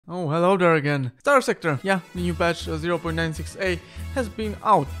Oh, hello there again. StarSector, yeah, the new patch 0.96a has been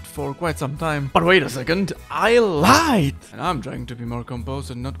out for quite some time. But wait a second, I lied! And I'm trying to be more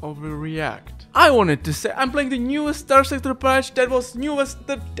composed and not overreact. I wanted to say I'm playing the newest StarSector patch that was newest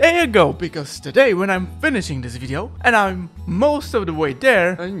a day ago, because today when I'm finishing this video, and I'm most of the way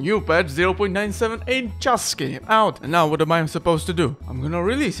there, a new patch 0.97a just came out. And now what am I supposed to do? I'm gonna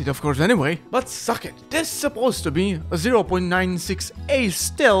release it of course anyway, but suck it. This is supposed to be a 0.96a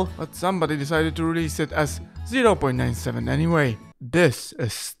still, but somebody decided to release it as 0.97 anyway. This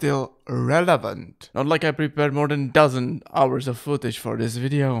is still relevant. Not like I prepared more than a dozen hours of footage for this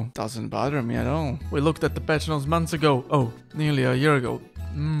video. Doesn't bother me at all. We looked at the patch notes months ago. Oh, nearly a year ago.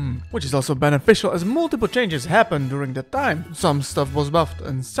 Which is also beneficial as multiple changes happened during that time. Some stuff was buffed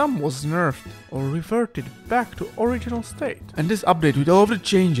and some was nerfed or reverted back to original state. And this update with all of the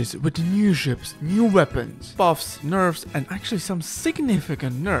changes, with the new ships, new weapons, buffs, nerfs, and actually some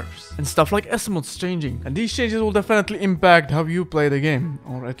significant nerfs. And stuff like S-mods changing. And these changes will definitely impact how you play the game.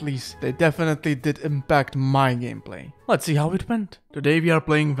 Or at least they definitely did impact my gameplay. Let's see how it went. Today we are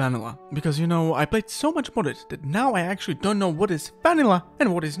playing vanilla, because you know, I played so much modded that now I actually don't know what is vanilla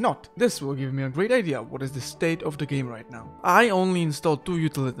and what is not. This will give me a great idea what is the state of the game right now. I only installed 2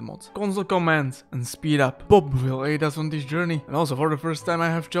 utility mods, console commands and speed up. Bob will aid us on this journey, and also for the first time I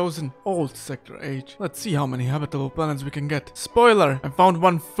have chosen old sector age. Let's see how many habitable planets we can get. Spoiler, I found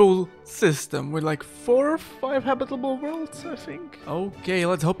one full system with like 4 or 5 habitable worlds, I think. Okay,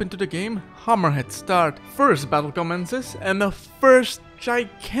 let's hop into the game. Hammerhead start. First battle commences and the first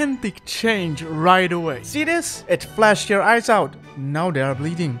gigantic change right away. See this? It flashed your eyes out. Now they are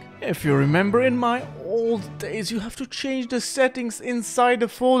bleeding. If you remember, in my old days you have to change the settings inside the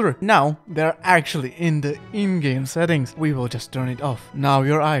folder. Now they're actually in the in-game settings. We will just turn it off. Now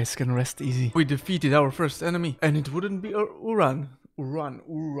your eyes can rest easy. We defeated our first enemy and it wouldn't be Uran.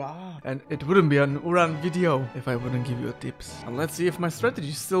 And it wouldn't be an Uran video if I wouldn't give you tips. And let's see if my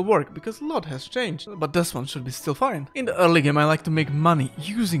strategies still work, because a lot has changed, but this one should be still fine. In the early game I like to make money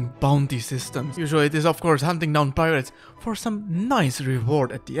using bounty systems. Usually it is of course hunting down pirates for some nice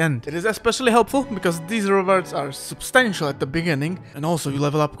reward at the end. It is especially helpful because these rewards are substantial at the beginning, and also you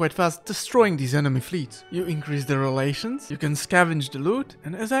level up quite fast destroying these enemy fleets. You increase the relations, you can scavenge the loot,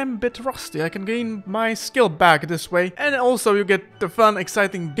 and as I'm a bit rusty I can gain my skill back this way, and also you get the fun,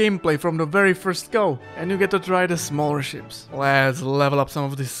 exciting gameplay from the very first go, and you get to try the smaller ships. Let's level up some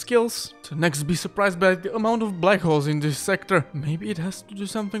of these skills to next be surprised by the amount of black holes in this sector. Maybe it has to do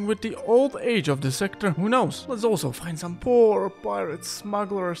something with the old age of the sector, who knows. Let's also find some poor pirate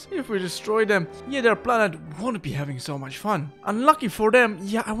smugglers. If we destroy them, yeah, their planet won't be having so much fun. Unlucky for them,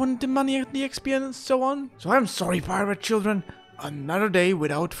 yeah, I want the money, the XP and so on. So I'm sorry, pirate children. Another day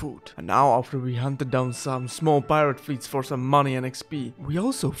without food. And now after we hunted down some small pirate fleets for some money and XP, we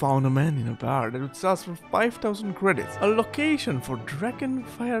also found a man in a bar that would sell us for 5,000 credits. A location for Dragon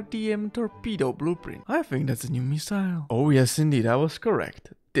Fire DM Torpedo Blueprint. I think that's a new missile. Oh yes indeed, I was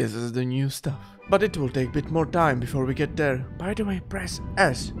correct. This is the new stuff. But it will take a bit more time before we get there. By the way, press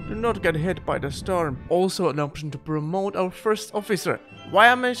S. Do not get hit by the storm. Also an option to promote our first officer. Why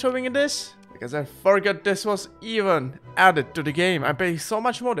am I showing you this? Because I forgot this was even added to the game. I pay so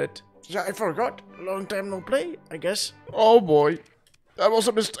much more it. Yeah, I forgot. Long time no play, I guess. Oh boy. That was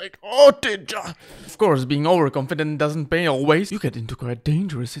a mistake. Oh, did ya? Of course, being overconfident doesn't pay always. You get into quite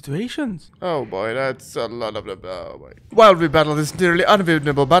dangerous situations. Oh boy, that's a lot of the... Oh boy. While we battle this nearly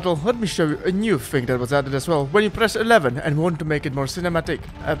unwinnable battle, let me show you a new thing that was added as well. When you press 11 and want to make it more cinematic.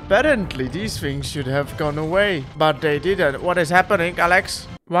 Apparently, these things should have gone away. But they didn't. What is happening, Alex?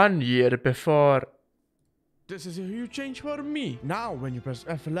 1 year before. This is a huge change for me. Now, when you press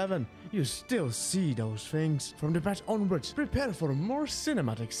F11, you still see those things. From the patch onwards, prepare for more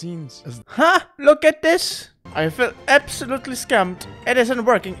cinematic scenes. Huh? Look at this! I feel absolutely scammed. It isn't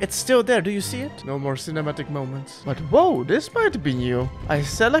working. It's still there. Do you see it? No more cinematic moments. But whoa, this might be new. I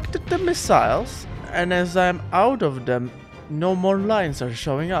selected the missiles, and as I'm out of them, no more lines are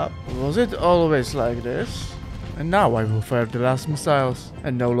showing up. Was it always like this? And now I will fire the last missiles,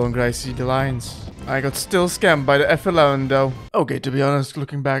 and no longer I see the lines. I got still scammed by the F11 though. Okay, to be honest,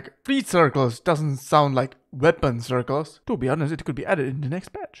 looking back, fleet circles doesn't sound like weapon circles. To be honest, it could be added in the next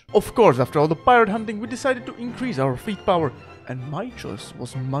patch. Of course, after all the pirate hunting, we decided to increase our fleet power, and my choice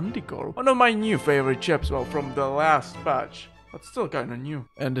was Manticore, one of my new favorite ships, well, from the last patch. but still kinda new.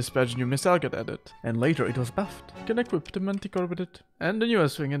 And this patch new missile got added, and later it was buffed. You can equip the Manticore with it. And the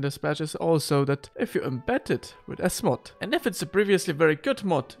newest thing in this patch is also that if you embed it with S-mod, and if it's a previously very good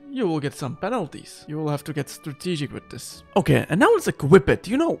mod, you will get some penalties. You will have to get strategic with this. Okay, and now let's equip it.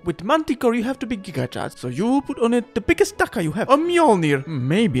 You know, with Manticore you have to be Gigacharged, so you will put on it the biggest Daka you have, a Mjolnir,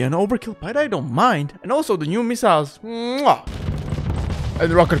 maybe an Overkill, but I don't mind. And also the new missiles. Mwah!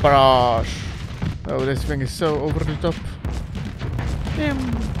 And Rocket Barrage. Oh, this thing is so over the top.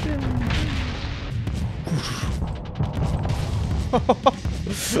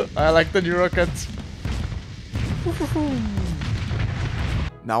 I like the new rockets.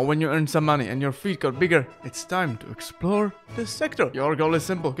 Now when you earn some money and your feet got bigger, it's time to explore this sector. Your goal is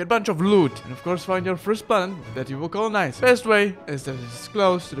simple: get a bunch of loot and of course find your first planet that you will colonize. Best way is that it's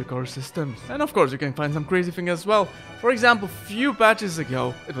close to the core systems. And of course you can find some crazy thing as well. For example, few patches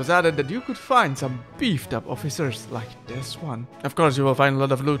ago it was added that you could find some beefed up officers like this one. Of course you will find a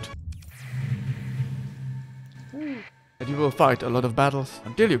lot of loot. And you will fight a lot of battles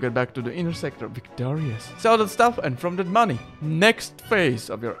until you get back to the inner sector victorious. Sell that stuff, and from that money, next phase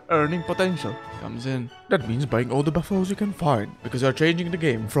of your earning potential comes in. That means buying all the buffos you can find, because you're changing the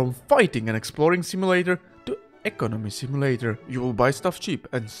game from fighting and exploring simulator to economy simulator. You will buy stuff cheap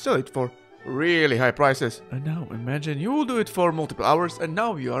and sell it for really high prices. And now imagine you will do it for multiple hours and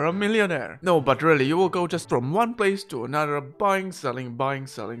now you are a millionaire. No, but really you will go just from one place to another, buying, selling, buying,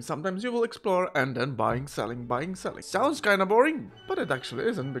 selling. Sometimes you will explore and then buying, selling, buying, selling. Sounds kinda boring, but it actually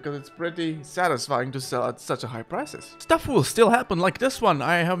isn't, because it's pretty satisfying to sell at such a high prices. Stuff will still happen, like this one.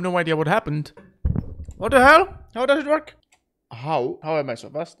 I have no idea what happened. What the hell? How does it work? How am I so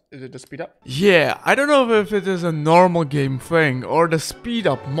fast? Is it the speed up? Yeah, I don't know if it is a normal game thing or the speed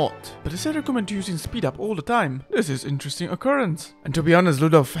up mod, but they recommend using speed up all the time. This is interesting occurrence. And to be honest,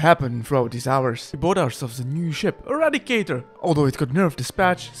 Ludov happened throughout these hours. We bought ourselves a new ship, Eradicator. Although it got nerfed this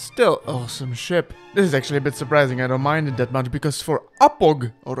patch, still awesome ship. This is actually a bit surprising, I don't mind it that much, because for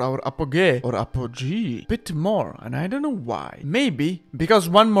Apog, or our Apogee, or Apogee, bit more, and I don't know why. Maybe because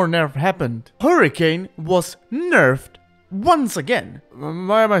one more nerf happened. Hurricane was nerfed once again.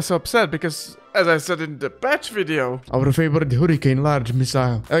 Why am I so upset? Because, as I said in the patch video, our favorite Hurricane large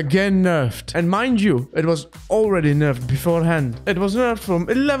missile again nerfed. And mind you, it was already nerfed beforehand. It was nerfed from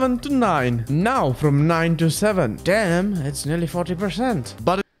 11 to 9. Now from 9 to 7. Damn, it's nearly 40%.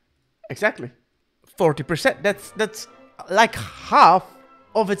 But exactly 40%. That's like half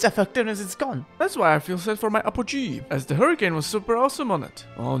of its effectiveness is gone. That's why I feel sad for my Apogee, as the Hurricane was super awesome on it.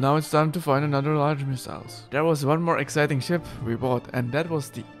 Well, now it's time to find another large missiles. There was one more exciting ship we bought, and that was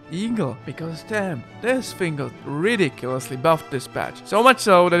the Eagle, because damn, this thing got ridiculously buffed this patch. So much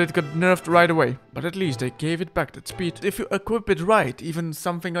so that it got nerfed right away. But at least they gave it back that speed. If you equip it right, even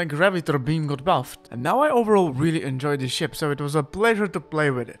something like Gravitor Beam got buffed. And now I overall really enjoy this ship, so it was a pleasure to play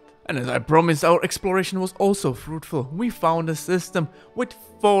with it. And as I promised, our exploration was also fruitful. We found a system with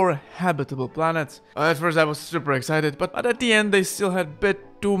 4 habitable planets. At first I was super excited, but at the end they still had a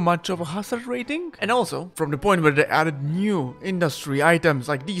bit too much of a hazard rating. And also, from the point where they added new industry items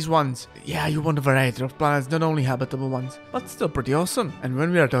like these ones. Yeah, you want a variety of planets, not only habitable ones, but still pretty awesome. And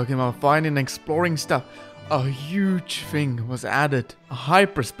when we are talking about finding and exploring stuff, a huge thing was added. A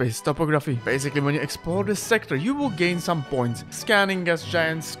hyperspace topography. Basically, when you explore this sector, you will gain some points. Scanning gas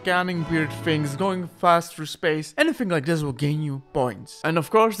giants, scanning weird things, going fast through space. Anything like this will gain you points. And of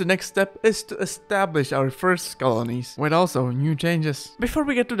course, the next step is to establish our first colonies, with also new changes. Before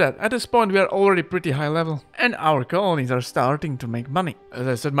we get to that, at this point we are already pretty high level, and our colonies are starting to make money. As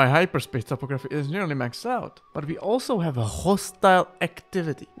I said, my hyperspace topography is nearly maxed out. But we also have a hostile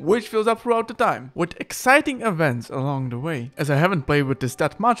activity, which fills up throughout the time, with exciting events along the way. As I haven't played with this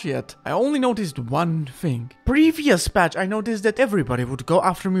that much yet, I only noticed one thing. Previous patch I noticed that everybody would go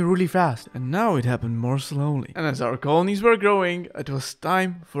after me really fast, and now it happened more slowly. And as our colonies were growing, it was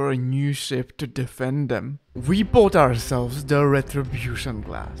time for a new ship to defend them. We bought ourselves the Retribution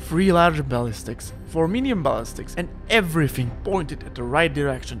class. 3 large ballistics, 4 medium ballistics, and everything pointed at the right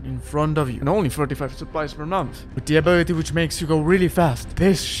direction in front of you. And only 35 supplies per month. With the ability which makes you go really fast.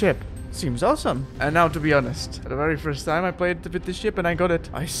 This ship seems awesome. And now, to be honest, the very first time I played with this ship and I got it,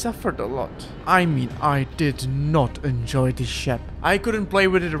 I suffered a lot. I mean, I did not enjoy this ship. I couldn't play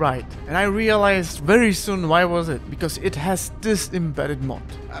with it right. And I realized very soon why was it. Because it has this embedded mod.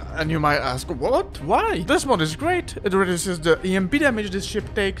 And you might ask, what? Why? This mod is great. It reduces the EMP damage this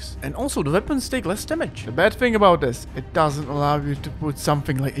ship takes. And also the weapons take less damage. The bad thing about this, it doesn't allow you to put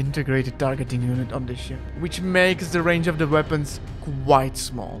something like integrated targeting unit on this ship. Which makes the range of the weapons quite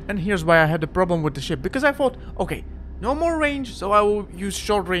small. And here's why I had a problem with the ship. Because I thought, okay, No more range, so I will use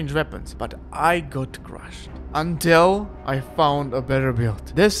short-range weapons. But I got crushed. Until I found a better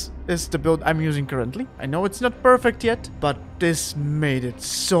build. This is the build I'm using currently. I know it's not perfect yet, but this made it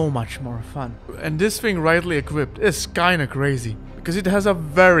so much more fun. And this thing rightly equipped is kinda crazy. Because it has a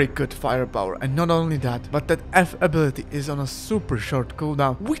very good firepower, and not only that, but that F ability is on a super short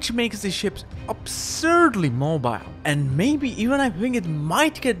cooldown, which makes the ships absurdly mobile. And maybe even I think it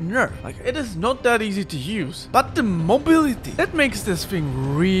might get nerfed. Like, it is not that easy to use. But the mobility, that makes this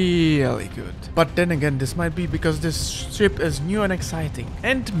thing really good. But then again, this might be because this ship is new and exciting.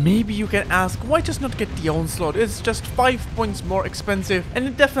 And maybe you can ask, why just not get the Onslaught? It's just 5 points more expensive, and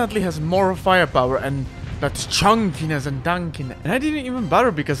it definitely has more firepower and that's chunkiness and dunkiness. And I didn't even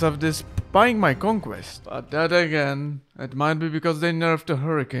bother because of this buying my conquest. But that again, it might be because they nerfed the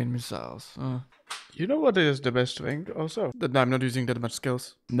hurricane missiles. You know what is the best thing also? That I'm not using that much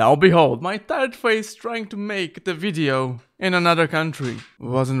skills. Now behold, my third phase trying to make the video in another country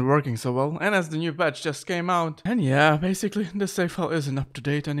wasn't working so well, and as the new patch just came out. And yeah, basically the save file isn't up to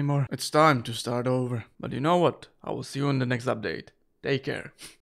date anymore. It's time to start over. But you know what? I will see you in the next update. Take care.